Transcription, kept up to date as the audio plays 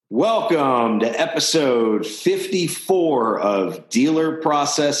Welcome to episode 54 of Dealer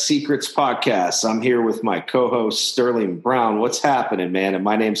Process Secrets Podcast. I'm here with my co-host, Sterling Brown. What's happening, man? And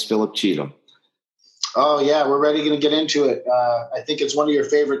my name's Philip Cheatham. Oh, yeah, we're ready to get into it. I think it's one of your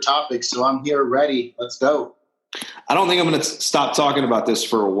favorite topics, so I'm here ready. Let's go. I don't think I'm going to stop talking about this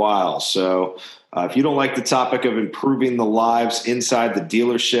for a while. So if you don't like the topic of improving the lives inside the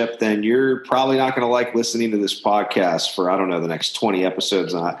dealership, then you're probably not going to like listening to this podcast for, the next 20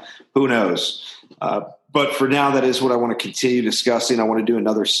 episodes. Who knows? But for now, that is what I want to continue discussing. I want to do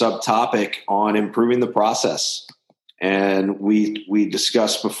another subtopic on improving the process. And we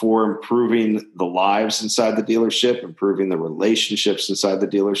discussed before improving the lives inside the dealership, improving the relationships inside the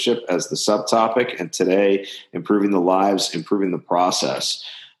dealership as the subtopic. And today, improving the lives, improving the process.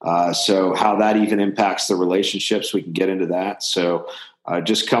 So how that even impacts the relationships, we can get into that. So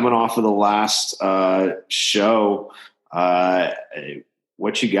just coming off of the last show,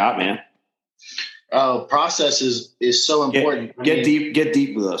 what you got, man? Process is so important. Get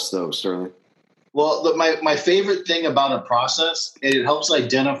deep with us, though, Sterling. Well, look, my favorite thing about a process, it helps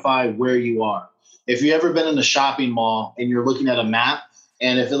identify where you are. If you've ever been in a shopping mall and you're looking at a map,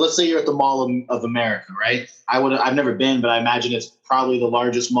 and let's say you're at the Mall of America, right? I've never been, but I imagine it's probably the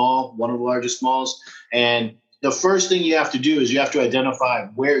largest mall, one of the largest malls. And the first thing you have to do is you have to identify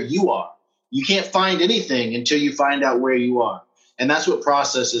where you are. You can't find anything until you find out where you are. And that's what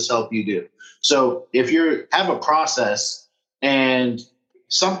processes help you do. So if you have a process and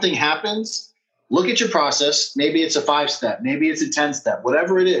something happens, look at your process. Maybe it's a 5-step, maybe it's a 10-step,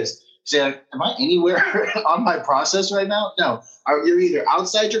 whatever it is. Say, am I anywhere on my process right now? No. You're either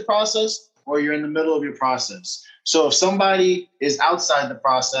outside your process or you're in the middle of your process. So if somebody is outside the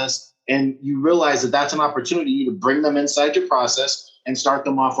process and you realize that that's an opportunity to bring them inside your process and start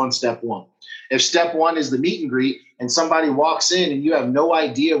them off on step one. If step one is the meet and greet and somebody walks in and you have no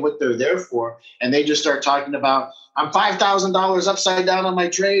idea what they're there for, and they just start talking about, I'm $5,000 upside down on my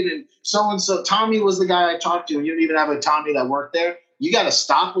trade, and so-and-so, Tommy was the guy I talked to, and you don't even have a Tommy that worked there. You got to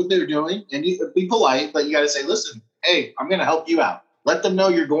stop what they're doing and you be polite, but you got to say, listen, hey, I'm going to help you out. Let them know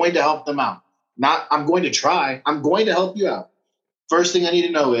you're going to help them out. Not, I'm going to try. I'm going to help you out. First thing I need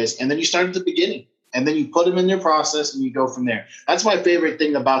to know is, and then you start at the beginning, and then you put them in their process and you go from there. That's my favorite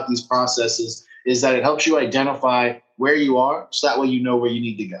thing about these processes is that it helps you identify where you are, so that way you know where you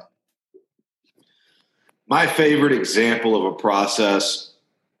need to go. My favorite example of a process,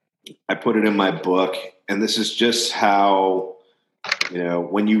 I put it in my book, and this is just how,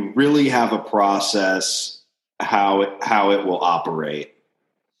 when you really have a process, how it will operate.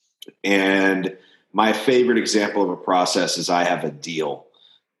 And my favorite example of a process is I have a deal.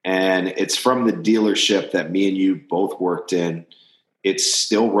 And it's from the dealership that me and you both worked in. It's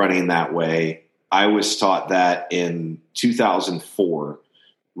still running that way. I was taught that in 2004,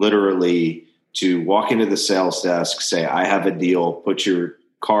 literally, to walk into the sales desk, say, I have a deal, put your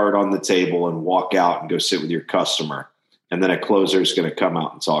card on the table and walk out and go sit with your customer. And then a closer is going to come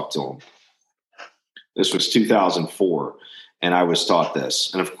out and talk to them. This was 2004, and I was taught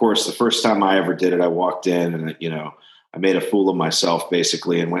this. And of course, the first time I ever did it, I walked in and, I made a fool of myself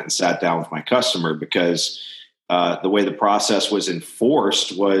basically and went and sat down with my customer because the way the process was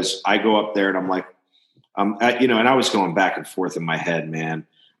enforced was I go up there and I'm like, and I was going back and forth in my head, man.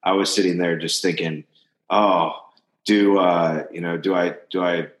 I was sitting there just thinking, do I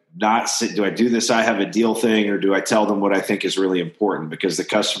do this I have a deal thing, or do I tell them what I think is really important? Because the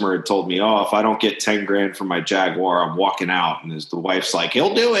customer had told me, if I don't get 10 grand for my Jaguar, I'm walking out. And the wife's like,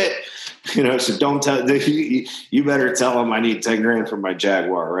 he'll do it. So don't tell, you better tell him I need 10 grand for my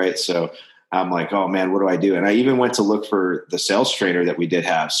Jaguar. Right. So I'm like, oh man, what do I do? And I even went to look for the sales trainer that we did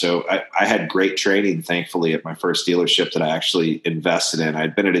have. So I had great training, thankfully, at my first dealership that I actually invested in.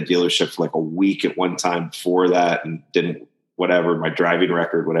 I'd been at a dealership for like a week at one time before that and didn't, whatever, my driving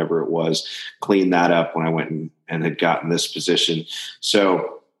record, whatever it was, cleaned that up when I went and had gotten this position.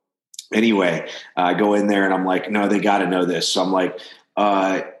 So anyway, I go in there and I'm like, no, they got to know this. So I'm like,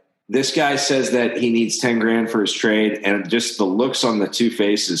 this guy says that he needs 10 grand for his trade. And just the looks on the two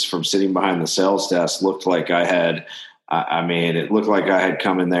faces from sitting behind the sales desk looked like it looked like I had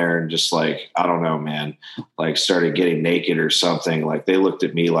come in there and just like, I don't know, man, like started getting naked or something. Like they looked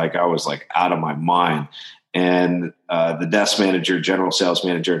at me like I was like out of my mind. And the desk manager, general sales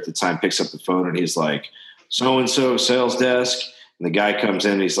manager at the time, picks up the phone and he's like, so-and-so sales desk. And the guy comes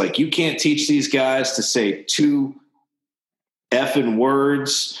in and he's like, you can't teach these guys to say 2 effing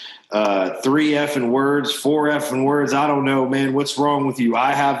words, 3 effing words, 4 effing words. I don't know, man. What's wrong with you?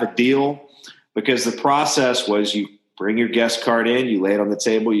 I have a deal. Because the process was you bring your guest card in, you lay it on the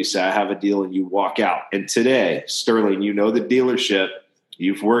table, you say, I have a deal, and you walk out. And today, Sterling, the dealership,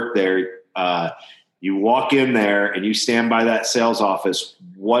 You've worked there. You walk in there and you stand by that sales office.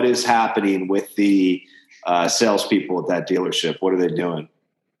 What is happening with the salespeople at that dealership? What are they doing?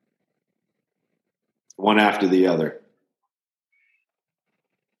 One after the other.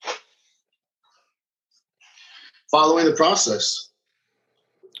 Following the process.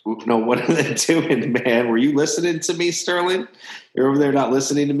 No, what are they doing, man? Were you listening to me, Sterling? You're over there not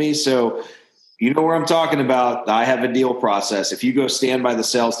listening to me. So you know where I'm talking about. I have a deal process. If you go stand by the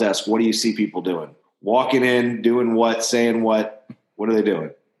sales desk, what do you see people doing? Walking in, doing what, saying what? What are they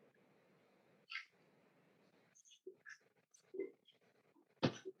doing?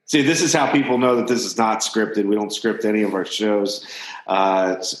 See, this is how people know that this is not scripted. We don't script any of our shows.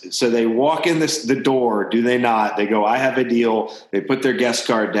 So they walk in the door, do they not? They go, I have a deal. They put their guest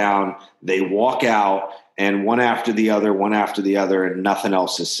card down. They walk out, and one after the other, and nothing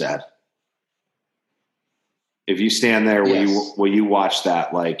else is said. If you stand there, will you watch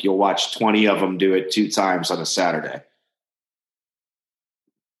that? Like, you'll watch 20 of them do it 2 times on a Saturday.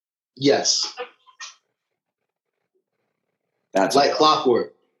 Yes. That's like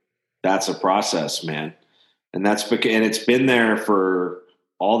clockwork. That's a process, man. And it's been there for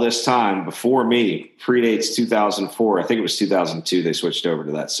all this time before me. Predates 2004. I think it was 2002 they switched over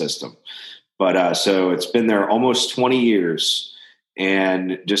to that system. But so it's been there almost 20 years,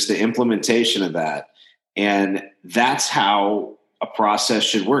 and just the implementation of that. And that's how a process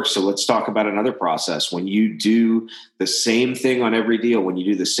should work. So let's talk about another process. When you do the same thing on every deal, when you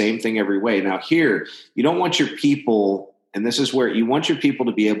do the same thing every way. Now here, you don't want your people, and this is where you want your people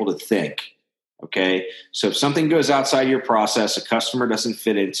to be able to think. Okay. So if something goes outside your process, a customer doesn't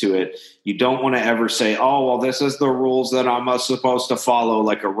fit into it, you don't want to ever say, oh, well, this is the rules that I'm supposed to follow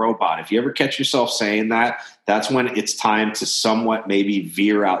like a robot. If you ever catch yourself saying that, that's when it's time to somewhat maybe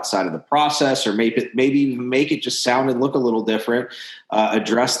veer outside of the process, or maybe even make it just sound and look a little different,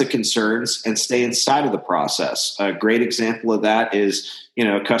 address the concerns and stay inside of the process. A great example of that is,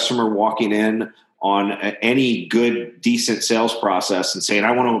 a customer walking in on any good, decent sales process and saying, I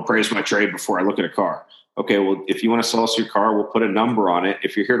want to appraise my trade before I look at a car. Okay, well, if you want to sell us your car, we'll put a number on it.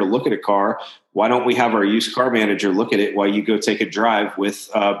 If you're here to look at a car, why don't we have our used car manager look at it while you go take a drive with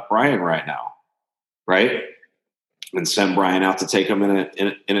Brian right now, right? And send Brian out to take them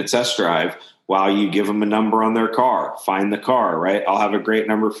in a test drive while you give them a number on their car. Find the car, right? I'll have a great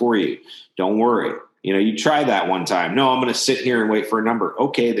number for you. Don't worry. You try that one time. No, I'm going to sit here and wait for a number.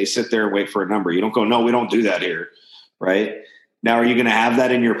 Okay, they sit there and wait for a number. You don't go, no, we don't do that here, right? Now, are you going to have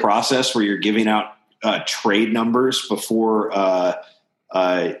that in your process where you're giving out trade numbers before,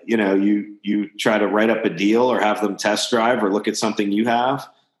 you try to write up a deal or have them test drive or look at something you have?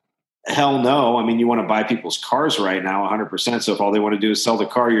 Hell no. I mean, you want to buy people's cars right now 100%. So if all they want to do is sell the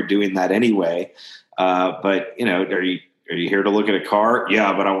car, you're doing that anyway. But are you here to look at a car?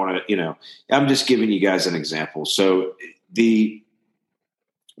 Yeah, but I want to, I'm just giving you guys an example. So you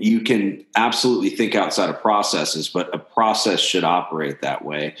can absolutely think outside of processes, but a process should operate that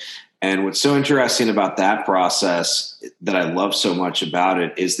way. And what's so interesting about that process that I love so much about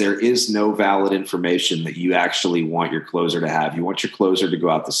it is there is no valid information that you actually want your closer to have. You want your closer to go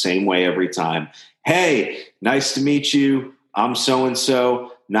out the same way every time. Hey, nice to meet you. I'm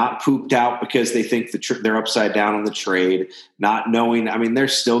so-and-so. Not pooped out because they think they're upside down on the trade, not knowing. I mean, they're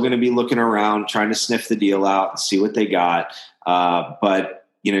still going to be looking around, trying to sniff the deal out and see what they got. But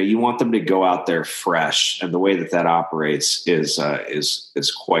you want them to go out there fresh, and the way that operates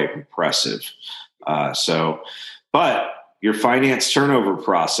is quite impressive. But your finance turnover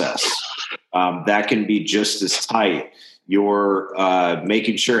process that can be just as tight. Your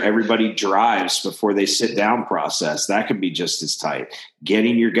making sure everybody drives before they sit down process, that can be just as tight.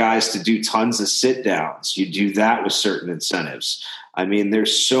 Getting your guys to do tons of sit downs, you do that with certain incentives. I mean,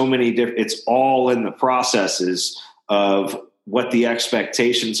 there's so many different, it's all in the processes of what the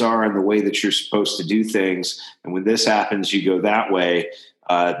expectations are and the way that you're supposed to do things. And when this happens, you go that way.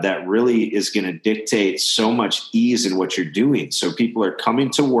 That really is going to dictate so much ease in what you're doing. So people are coming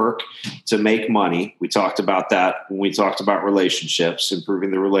to work to make money. We talked about that when we talked about relationships,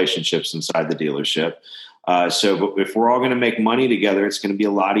 improving the relationships inside the dealership. But if we're all going to make money together, it's going to be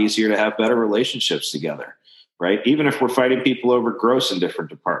a lot easier to have better relationships together, right? Even if we're fighting people over gross in different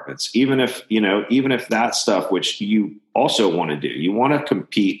departments, even if that stuff, which you also want to do, you want to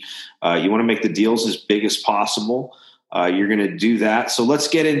compete, you want to make the deals as big as possible. You're going to do that. So let's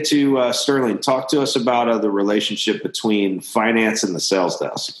get into Sterling. Talk to us about the relationship between finance and the sales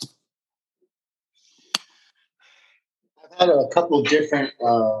desk. I've had a couple of different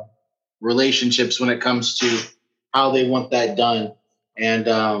relationships when it comes to how they want that done.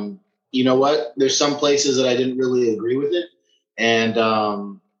 And you know what? There's some places that I didn't really agree with it.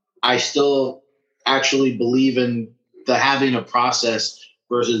 And I still actually believe in the having a process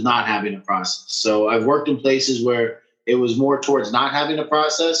versus not having a process. So I've worked in places where it was more towards not having a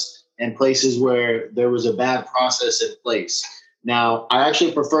process and places where there was a bad process in place. Now, I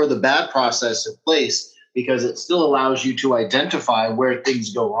actually prefer the bad process in place because it still allows you to identify where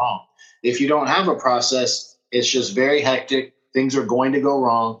things go wrong. If you don't have a process, it's just very hectic. Things are going to go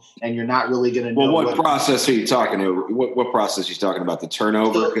wrong, and you're not really going to know. Well, what process are you talking about? What process are you talking about? The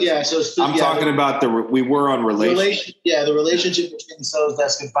turnover? I'm talking about we were on relationship. The relationship between the sales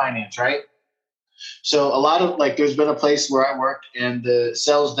desk and finance, right? So a lot of there's been a place where I worked, and the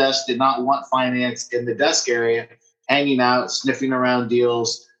sales desk did not want finance in the desk area, hanging out, sniffing around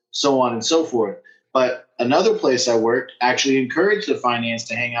deals, so on and so forth. But another place I worked actually encouraged the finance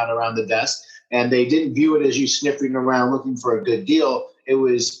to hang out around the desk. And they didn't view it as you sniffing around looking for a good deal. It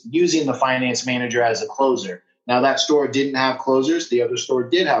was using the finance manager as a closer. Now, that store didn't have closers. The other store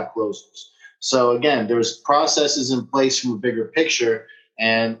did have closers. So, again, there's processes in place from a bigger picture.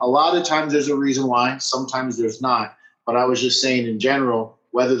 And a lot of times there's a reason why. Sometimes there's not. But I was just saying in general,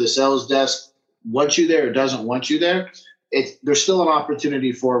 whether the sales desk wants you there or doesn't want you there, there's still an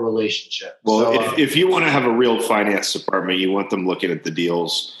opportunity for a relationship. Well, so, if you want to have a real finance department, you want them looking at the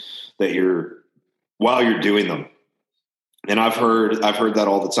deals that while you're doing them. And I've heard that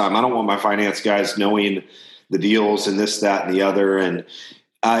all the time. I don't want my finance guys knowing the deals and this, that, and the other. And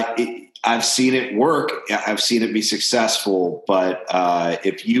I've seen it work. I've seen it be successful. But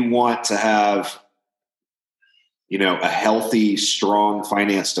if you want to have, a healthy, strong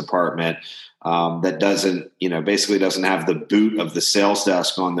finance department that doesn't, basically doesn't have the boot of the sales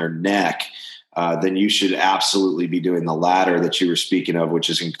desk on their neck, then you should absolutely be doing the latter that you were speaking of, which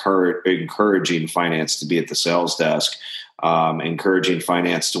is encouraging finance to be at the sales desk, encouraging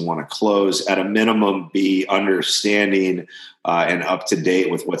finance to want to close, at a minimum, be understanding and up to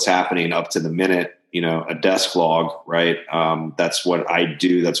date with what's happening up to the minute, a desk log, right? That's what I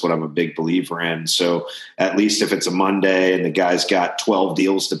do. That's what I'm a big believer in. So at least if it's a Monday and the guy's got 12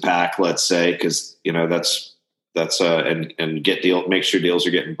 deals to pack, let's say, because, and make sure deals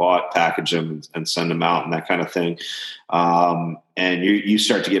are getting bought, package them and send them out and that kind of thing. And you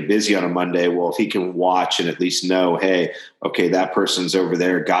start to get busy on a Monday. Well, if he can watch and at least know, hey, okay, that person's over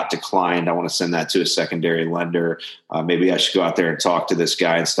there, got declined. I want to send that to a secondary lender. Maybe I should go out there and talk to this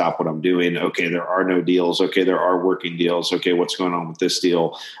guy and stop what I'm doing. Okay, there are no deals. Okay, there are working deals. Okay, what's going on with this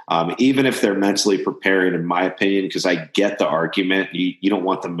deal? Even if they're mentally preparing, in my opinion, because I get the argument, you don't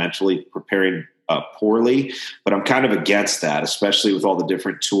want them mentally preparing poorly, but I'm kind of against that, especially with all the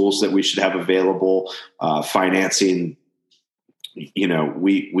different tools that we should have available. Financing,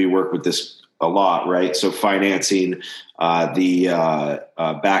 we work with this a lot, right? So financing the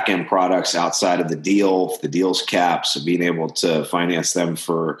back end products outside of the deal, the deal's caps, being able to finance them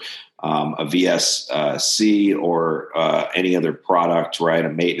for a VSC or any other product, right? A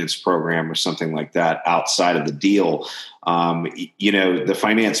maintenance program or something like that outside of the deal. The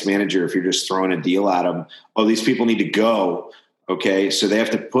finance manager, if you're just throwing a deal at them, these people need to go. Okay. So they have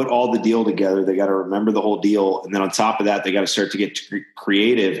to put all the deal together. They got to remember the whole deal. And then on top of that, they got to start to get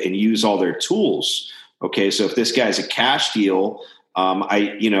creative and use all their tools. Okay. So if this guy's a cash deal,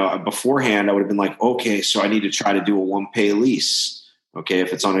 beforehand, I would have been like, okay, so I need to try to do a 1-pay lease. Okay,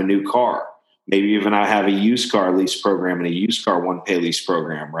 if it's on a new car, maybe even I have a used car lease program and a used car 1-pay lease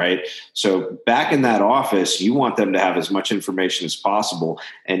program, right? So back in that office, you want them to have as much information as possible,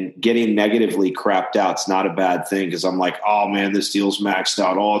 and getting negatively crapped out is not a bad thing, because I'm like, oh man, this deal's maxed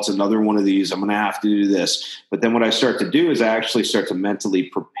out. Oh, it's another one of these. I'm going to have to do this. But then what I start to do is I actually start to mentally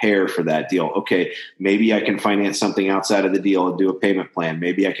prepare for that deal. Okay, maybe I can finance something outside of the deal and do a payment plan.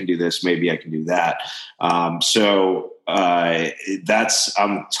 Maybe I can do this. Maybe I can do that. I'm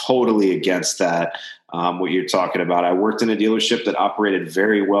totally against that. What you're talking about. I worked in a dealership that operated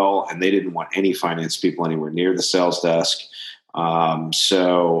very well, and they didn't want any finance people anywhere near the sales desk. But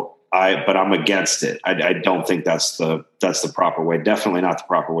I'm against it. I don't think that's the proper way. Definitely not the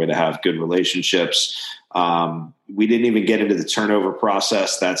proper way to have good relationships. We didn't even get into the turnover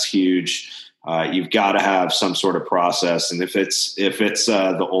process. That's huge. You've got to have some sort of process. And if it's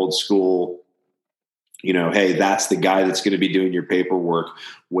the old school, hey, that's the guy that's going to be doing your paperwork.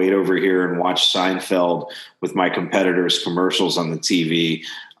 Wait over here and watch Seinfeld with my competitors' commercials on the TV,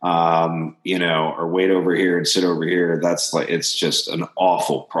 or wait over here and sit over here. That's it's just an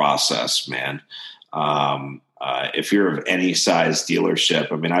awful process, man. If you're of any size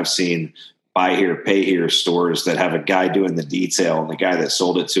dealership, I mean, I've seen buy here, pay here stores that have a guy doing the detail, and the guy that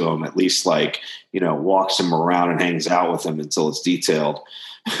sold it to him at least walks him around and hangs out with him until it's detailed.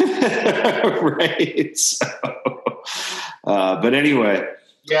 Right. So, But anyway.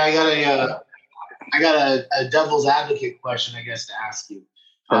 Yeah, I got a devil's advocate question, I guess, to ask you.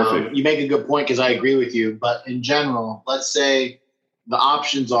 Perfect. You make a good point because I agree with you. But in general, let's say the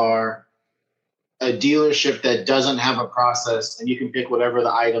options are a dealership that doesn't have a process and you can pick whatever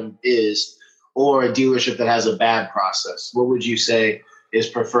the item is, or a dealership that has a bad process. What would you say is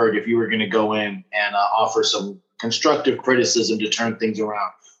preferred if you were going to go in and offer some constructive criticism to turn things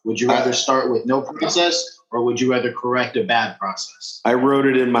around? Would you rather start with no process, or would you rather correct a bad process? I wrote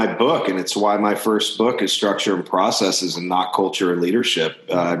it in my book, and it's why my first book is Structure and Processes and not Culture and Leadership.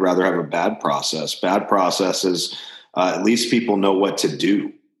 I'd rather have a bad process. Bad processes, at least people know what to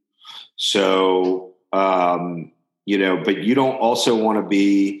do. So, but you don't also want to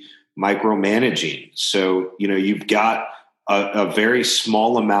be micromanaging. So, you've got a very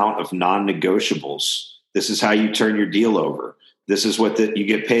small amount of non-negotiables. This is how you turn your deal over. This is what you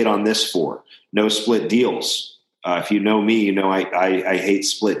get paid on this for. No split deals. If you know me, I hate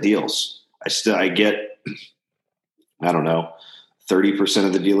split deals. I get, I don't know, 30%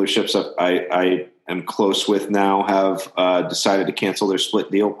 of the dealerships I am close with now have decided to cancel their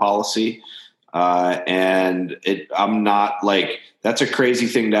split deal policy. And I'm not like, that's a crazy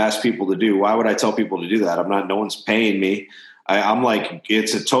thing to ask people to do. Why would I tell people to do that? No one's paying me. I'm like,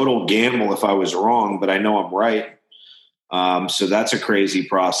 it's a total gamble if I was wrong, but I know I'm right. So that's a crazy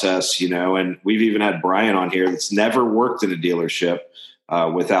process, and we've even had Brian on here that's never worked in a dealership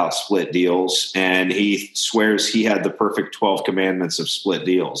without split deals. And he swears he had the perfect 12 commandments of split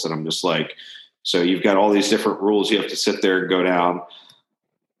deals. And I'm just like, so you've got all these different rules you have to sit there and go down.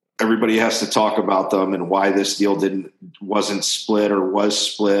 Everybody has to talk about them and why this deal wasn't split or was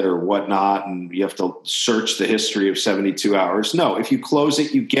split or whatnot. And you have to search the history of 72 hours. No, if you close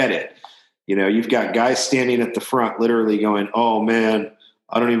it, you get it. You've got guys standing at the front literally going, oh, man,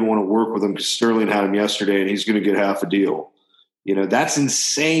 I don't even want to work with him because Sterling had him yesterday and he's going to get half a deal. That's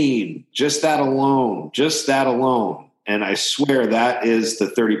insane. Just that alone. And I swear that is the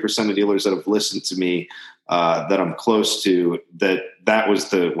 30% of dealers that have listened to me that I'm close to, that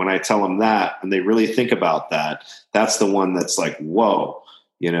was when I tell them that and they really think about that, that's the one that's like, whoa,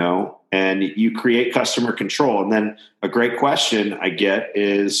 and you create customer control. And then a great question I get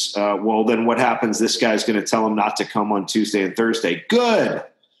is, well, then what happens? This guy's going to tell him not to come on Tuesday and Thursday. Good.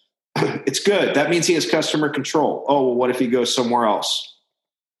 It's good. That means he has customer control. Oh, well, what if he goes somewhere else?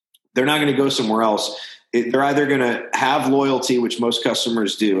 They're not going to go somewhere else. They're either going to have loyalty, which most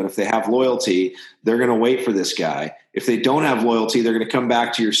customers do. And if they have loyalty, they're going to wait for this guy. If they don't have loyalty, they're going to come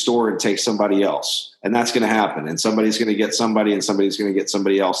back to your store and take somebody else. And that's going to happen. And somebody's going to get somebody and somebody's going to get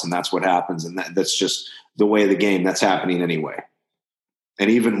somebody else. And that's what happens. And that's just the way of the game. That's happening anyway. And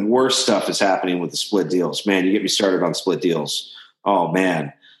even worse stuff is happening with the split deals. Man, you get me started on split deals. Oh,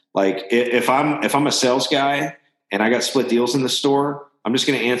 man. Like if I'm a sales guy and I got split deals in the store, I'm just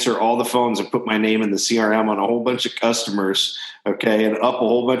going to answer all the phones and put my name in the CRM on a whole bunch of customers, okay, and up a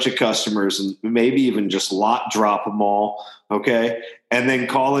whole bunch of customers and maybe even just lot drop them all, okay, and then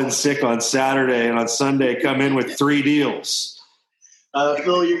call in sick on Saturday and on Sunday come in with 3 deals.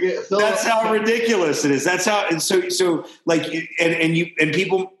 Phil, that's how ridiculous it is. That's how, and so like, and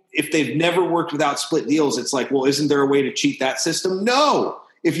people, if they've never worked without split deals, it's like, well, isn't there a way to cheat that system? No,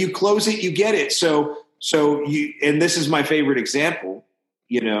 if you close it, you get it. So you, and this is my favorite example.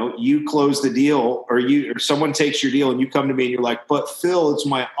 You close the deal or someone takes your deal and you come to me and you're like, but Phil, it's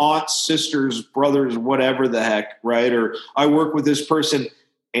my aunt's sister's brother's, whatever the heck. Right. Or I work with this person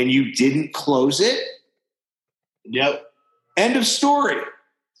and you didn't close it. Yep. End of story.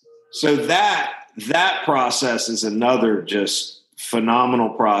 So that process is another just phenomenal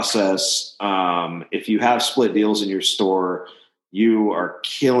process. If you have split deals in your store, you are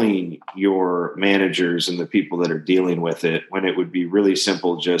killing your managers and the people that are dealing with it when it would be really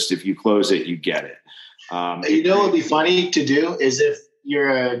simple. Just if you close it, you get it. What would be funny to do is if you're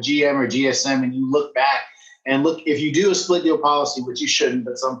a GM or GSM and you look back and if you do a split deal policy, which you shouldn't,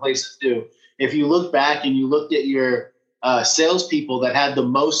 but some places do. If you look back and you looked at your salespeople that had the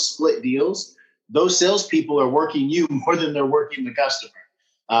most split deals, those salespeople are working you more than they're working the customer.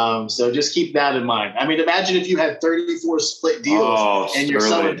 So just keep that in mind. I mean, imagine if you had 34 split deals and you're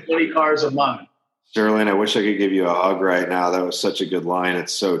selling 20 cars a month. Sterling, I wish I could give you a hug right now. That was such a good line.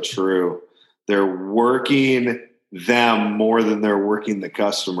 It's so true. They're working them more than they're working the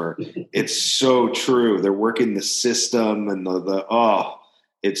customer. It's so true. They're working the system and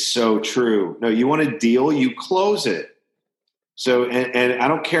it's so true. No, you want a deal, you close it. So, and I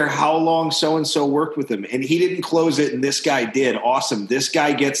don't care how long so-and-so worked with him and he didn't close it and this guy did. Awesome. This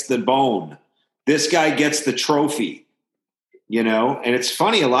guy gets the bone. This guy gets the trophy, and it's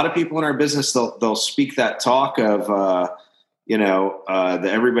funny. A lot of people in our business, they'll speak that talk of, that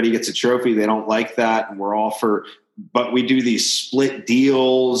everybody gets a trophy. They don't like that. And we're all for, but we do these split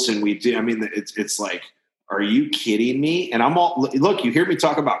deals and it's like, are you kidding me? And look, you hear me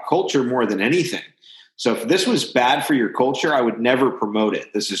talk about culture more than anything. So if this was bad for your culture, I would never promote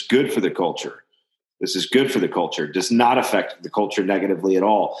it. This is good for the culture. This is good for the culture. It does not affect the culture negatively at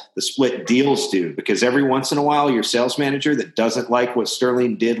all. The split deals do, because every once in a while, your sales manager that doesn't like what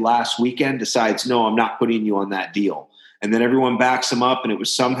Sterling did last weekend decides, no, I'm not putting you on that deal. And then everyone backs him up, and it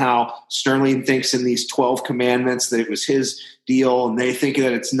was somehow Sterling thinks in these 12 commandments that it was his deal, and they think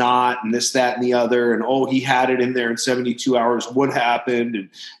that it's not, and this, that, and the other, and he had it in there in 72 hours. What happened?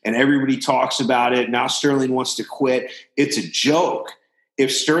 And everybody talks about it. Now Sterling wants to quit. It's a joke.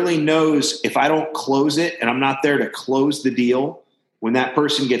 If Sterling knows if I don't close it and I'm not there to close the deal, when that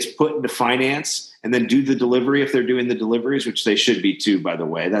person gets put into finance and then do the delivery, if they're doing the deliveries, which they should be too, by the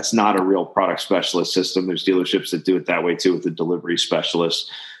way, that's not a real product specialist system. There's dealerships that do it that way too with the delivery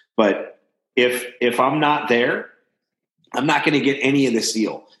specialist. But if I'm not there, I'm not going to get any of this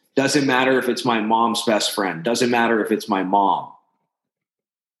deal. Doesn't matter if it's my mom's best friend. Doesn't matter if it's my mom.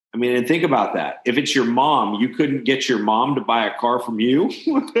 I mean, and think about that. If it's your mom, you couldn't get your mom to buy a car from you.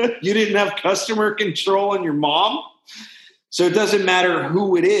 You didn't have customer control on your mom. So it doesn't matter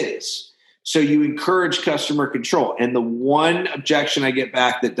who it is. So you encourage customer control. And the one objection I get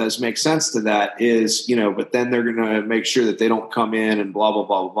back that does make sense to that is, but then they're going to make sure that they don't come in and blah, blah,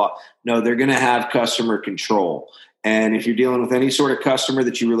 blah, blah, blah. No, they're going to have customer control. And if you're dealing with any sort of customer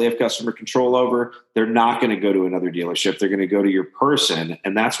that you really have customer control over, they're not going to go to another dealership. They're going to go to your person.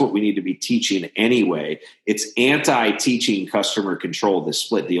 And that's what we need to be teaching anyway. It's anti-teaching customer control, this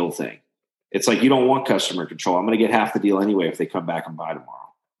split deal thing. It's like, you don't want customer control. I'm going to get half the deal anyway if they come back and buy tomorrow.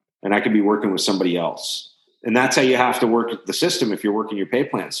 And I could be working with somebody else. And that's how you have to work the system if you're working your pay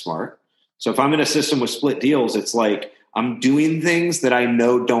plan smart. So if I'm in a system with split deals, it's like I'm doing things that I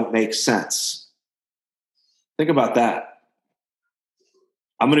know don't make sense. Think about that.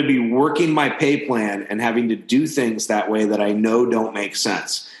 I'm going to be working my pay plan and having to do things that way that I know don't make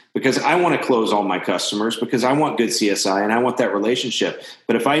sense, because I want to close all my customers, because I want good CSI and I want that relationship.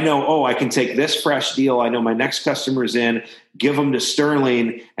 But if I know, I can take this fresh deal, I know my next customer's in, give them to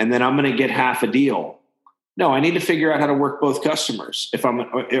Sterling, and then I'm going to get half a deal. No, I need to figure out how to work both customers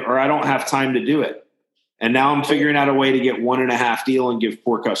or I don't have time to do it. And now I'm figuring out a way to get 1.5 deal and give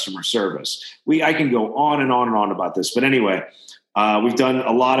poor customer service. I can go on and on and on about this. But anyway, we've done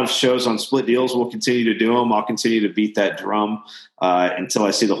a lot of shows on split deals. We'll continue to do them. I'll continue to beat that drum until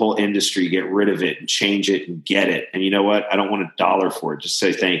I see the whole industry get rid of it and change it and get it. And you know what? I don't want $1 for it. Just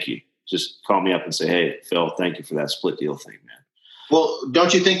say thank you. Just call me up and say, hey, Phil, thank you for that split deal thing, man. Well,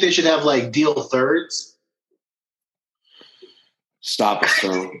 don't you think they should have like deal thirds? Stop it,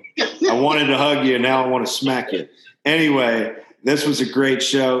 Sterling. I wanted to hug you. Now I want to smack you. Anyway, this was a great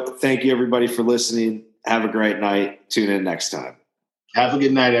show. Thank you, everybody, for listening. Have a great night. Tune in next time. Have a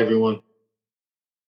good night, everyone.